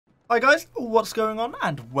Hi guys, what's going on?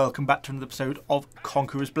 And welcome back to another episode of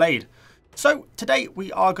Conqueror's Blade. So today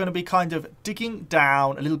we are going to be kind of digging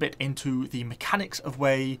down a little bit into the mechanics of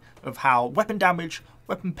how weapon damage,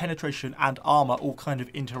 weapon penetration and armor all kind of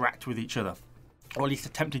interact with each other. Or at least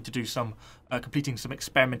attempting to do some, completing some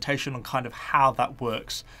experimentation on kind of how that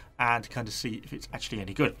works and kind of see if it's actually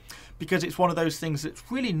any good. Because it's one of those things that's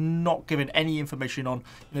really not given any information on.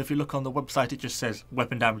 You know, if you look on the website, it just says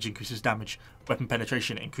weapon damage increases damage, weapon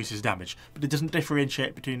penetration increases damage. But it doesn't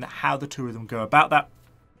differentiate between how the two of them go about that.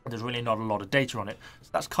 There's really not a lot of data on it. So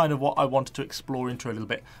that's kind of what I wanted to explore into a little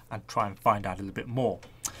bit and try and find out a little bit more.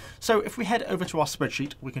 So if we head over to our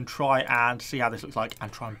spreadsheet, we can try and see how this looks like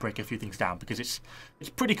and try and break a few things down because it's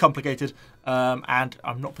pretty complicated and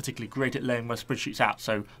I'm not particularly great at laying my spreadsheets out.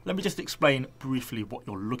 So let me just explain briefly what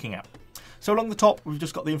you're looking at. So along the top, we've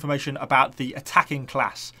just got the information about the attacking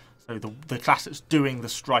class. So the class that's doing the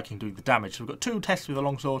striking, doing the damage. So we've got 2 tests with the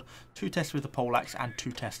longsword, 2 tests with the poleaxe and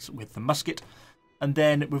 2 tests with the musket. And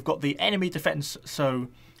then we've got the enemy defense, so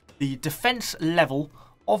the defense level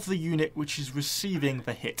of the unit which is receiving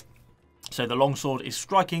the hit. So the longsword is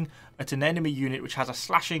striking at an enemy unit which has a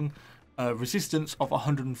slashing resistance of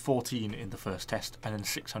 114 in the first test and then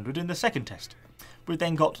 600 in the second test. We've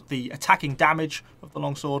then got the attacking damage of the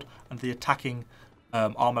longsword and the attacking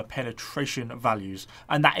armor penetration values,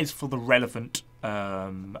 and that is for the relevant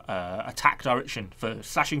attack direction, for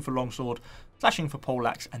slashing for longsword, slashing for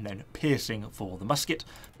poleaxe, and then piercing for the musket.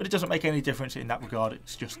 But it doesn't make any difference in that regard,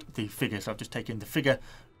 it's just the figure. So I've just taken the figure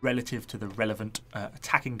relative to the relevant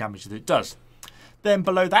attacking damage that it does. Then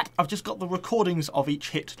below that, I've just got the recordings of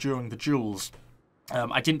each hit during the duels.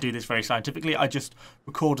 I didn't do this very scientifically, I just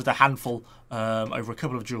recorded a handful over a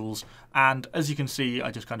couple of duels, and as you can see,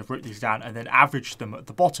 I just kind of wrote these down and then averaged them at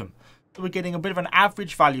the bottom. So we're getting a bit of an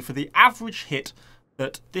average value for the average hit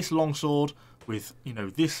that this longsword with, you know,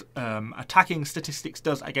 this attacking statistics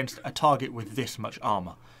does against a target with this much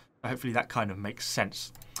armor. So hopefully that kind of makes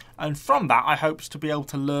sense. And from that, I hope to be able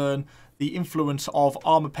to learn the influence of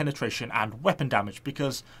armor penetration and weapon damage,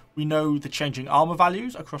 because we know the changing armor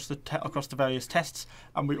values across the various tests,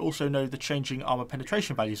 and we also know the changing armor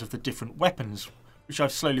penetration values of the different weapons, which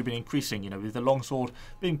I've slowly been increasing, you know, with the longsword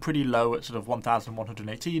being pretty low at sort of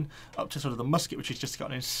 1,118, up to sort of the musket, which has just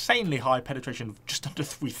got an insanely high penetration of just under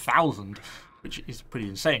 3,000, which is pretty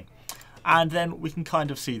insane. And then we can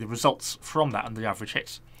kind of see the results from that and the average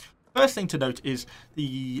hits. First thing to note is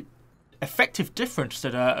the effective difference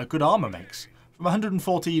that a good armor makes. From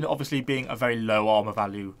 114 obviously being a very low armor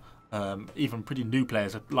value, even pretty new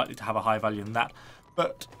players are likely to have a high value than that.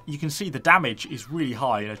 But you can see the damage is really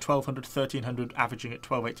high, you know, 1200, 1300, averaging at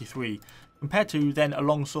 1283. Compared to then a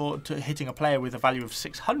longsword to hitting a player with a value of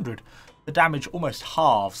 600, the damage almost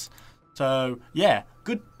halves. So yeah,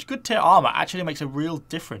 good tier armor actually makes a real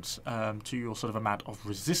difference to your sort of amount of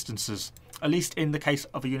resistances, at least in the case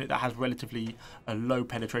of a unit that has relatively low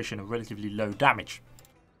penetration and relatively low damage.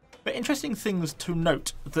 But interesting things to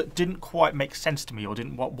note that didn't quite make sense to me, or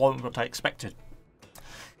wasn't what I expected.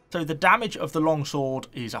 So the damage of the longsword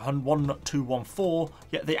is 1214,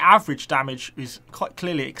 yet the average damage is quite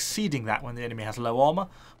clearly exceeding that when the enemy has low armor.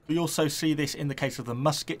 We also see this in the case of the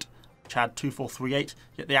musket, which had 2438,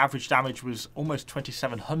 yet the average damage was almost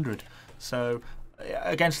 2700. So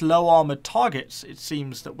against low armored targets, it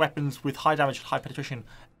seems that weapons with high damage and high penetration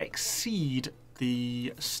exceed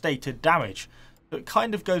the stated damage. So it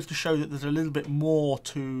kind of goes to show that there's a little bit more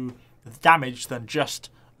to the damage than just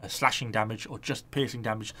slashing damage or just piercing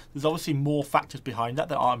damage. There's obviously more factors behind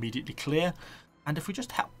that are immediately clear. And if we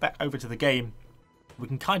just hop back over to the game, we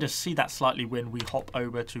can kind of see that slightly when we hop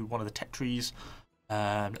over to one of the tech trees.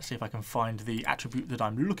 Let's see if I can find the attribute that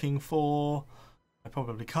I'm looking for. I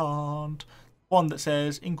probably can't. One that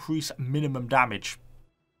says increase minimum damage.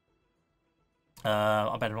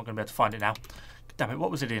 I bet I'm not going to be able to find it now. Damn it,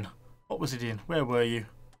 what was it in? What was it in? Where were you?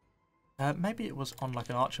 Maybe it was on like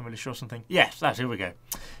an archer militia or something. Yes, here we go.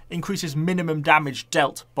 Increases minimum damage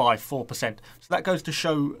dealt by 4%. So that goes to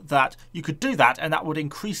show that you could do that and that would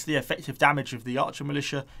increase the effective damage of the archer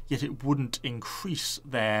militia, yet it wouldn't increase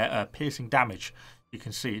their piercing damage. You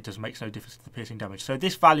can see it makes no difference to the piercing damage. So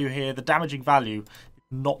this value here, the damaging value, is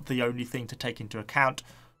not the only thing to take into account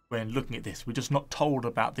when looking at this. We're just not told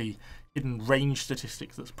about the hidden range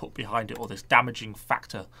statistics that's put behind it, or this damaging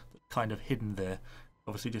factor that's kind of hidden there.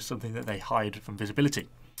 Obviously just something that they hide from visibility.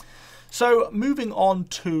 So moving on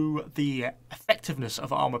to the effectiveness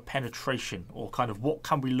of armor penetration, or kind of what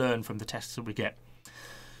can we learn from the tests that we get.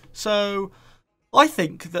 So I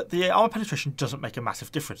think that the armor penetration doesn't make a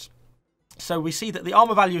massive difference. So we see that the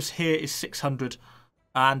armor values here is 600,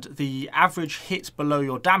 and the average hit below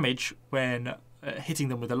your damage when hitting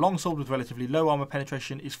them with a longsword with relatively low armor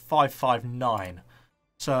penetration is 559.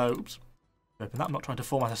 So, oops, open that. I'm not trying to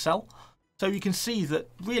format a cell. So you can see that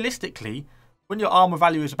realistically, when your armor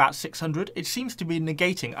value is about 600, it seems to be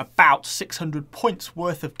negating about 600 points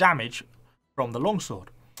worth of damage from the longsword.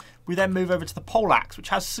 We then move over to the poleaxe, which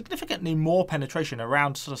has significantly more penetration,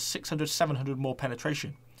 around sort of 600, 700 more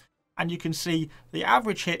penetration. And you can see the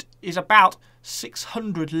average hit is about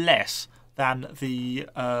 600 less than the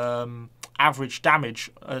average damage,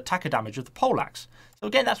 attacker damage of the poleaxe. So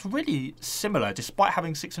again, that's really similar. Despite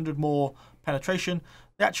having 600 more penetration,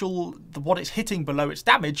 what it's hitting below its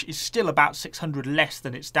damage is still about 600 less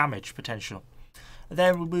than its damage potential.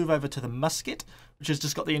 Then we'll move over to the musket, which has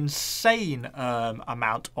just got the insane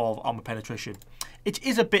amount of armor penetration. It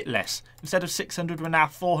is a bit less. Instead of 600, we're now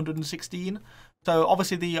 416. So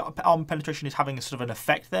obviously the armor penetration is having a sort of an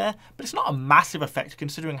effect there, but it's not a massive effect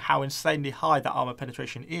considering how insanely high that armor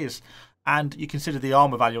penetration is. And you consider the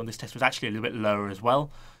armor value on this test was actually a little bit lower as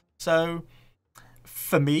well. So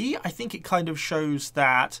for me, I think it kind of shows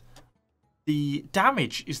that the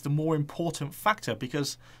damage is the more important factor,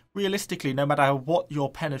 because realistically, no matter what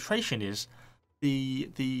your penetration is, the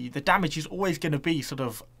damage is always going to be sort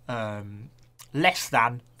of less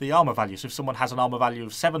than the armor value. So if someone has an armor value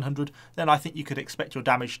of 700, then I think you could expect your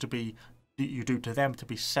damage to be, you do to them, to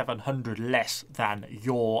be 700 less than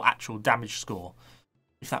your actual damage score,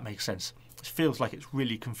 if that makes sense. It feels like it's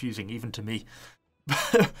really confusing, even to me.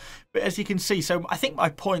 But as you can see, so I think my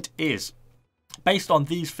point is, based on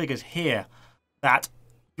these figures here, that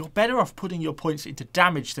you're better off putting your points into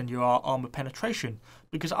damage than you are armor penetration,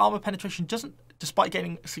 because armor penetration doesn't, despite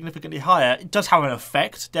getting significantly higher, it does have an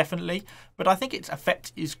effect, definitely, but I think its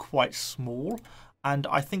effect is quite small, and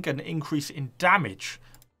I think an increase in damage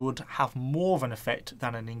would have more of an effect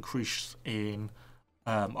than an increase in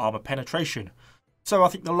armor penetration. So I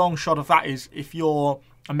think the long shot of that is, if you're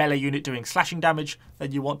a melee unit doing slashing damage,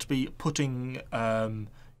 then you want to be putting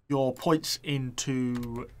your points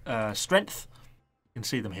into strength. You can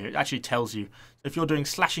see them here. It actually tells you. If you're doing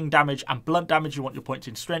slashing damage and blunt damage, you want your points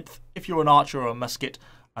in strength. If you're an archer or a musket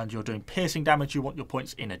and you're doing piercing damage, you want your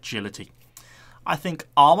points in agility. I think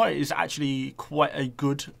armor is actually quite a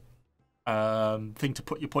good thing to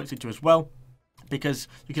put your points into as well, because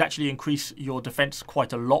you can actually increase your defense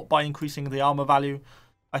quite a lot by increasing the armor value,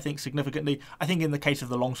 I think, significantly. I think in the case of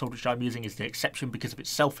the longsword, which I'm using, is the exception because of its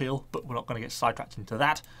self-heal, but we're not going to get sidetracked into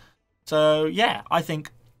that. So yeah, I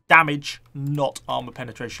think damage, not armor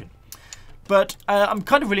penetration. But I'm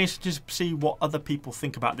kind of really interested to see what other people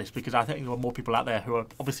think about this, because I think there are more people out there who are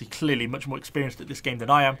obviously clearly much more experienced at this game than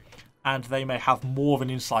I am, and they may have more of an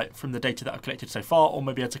insight from the data that I've collected so far, or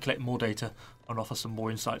maybe able to collect more data and offer some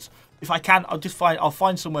more insights. If I can, I'll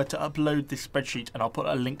find somewhere to upload this spreadsheet, and I'll put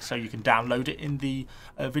a link so you can download it in the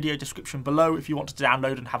video description below. If you want to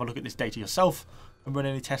download and have a look at this data yourself and run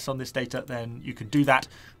any tests on this data, then you can do that.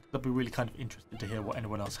 I'll be really kind of interested to hear what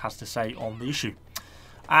anyone else has to say on the issue.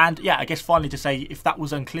 And yeah, I guess finally to say, if that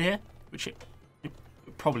was unclear, which it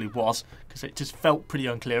probably was, because it just felt pretty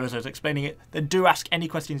unclear as I was explaining it, then do ask any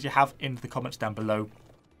questions you have in the comments down below,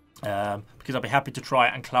 because I'll be happy to try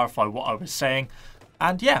and clarify what I was saying.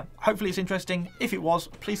 And yeah, hopefully it's interesting. If it was,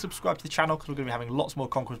 please subscribe to the channel, because we're going to be having lots more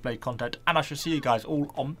Conqueror's Blade content, and I shall see you guys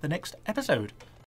all on the next episode.